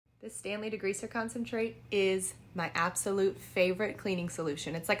This Stanley Degreaser Concentrate is my absolute favorite cleaning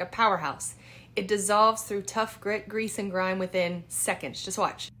solution. It's like a powerhouse. It dissolves through tough grit, grease, and grime within seconds. Just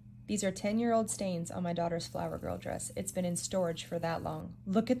watch. These are 10-year-old stains on my daughter's flower girl dress. It's been in storage for that long.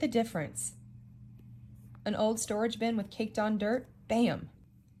 Look at the difference. An old storage bin with caked on dirt, bam.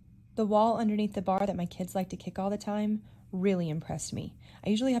 The wall underneath the bar that my kids like to kick all the time really impressed me. I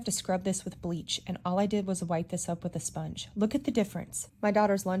usually have to scrub this with bleach, and all I did was wipe this up with a sponge. Look at the difference. My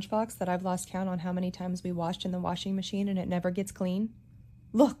daughter's lunchbox that I've lost count on how many times we washed in the washing machine and it never gets clean.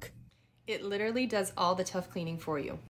 Look! It literally does all the tough cleaning for you.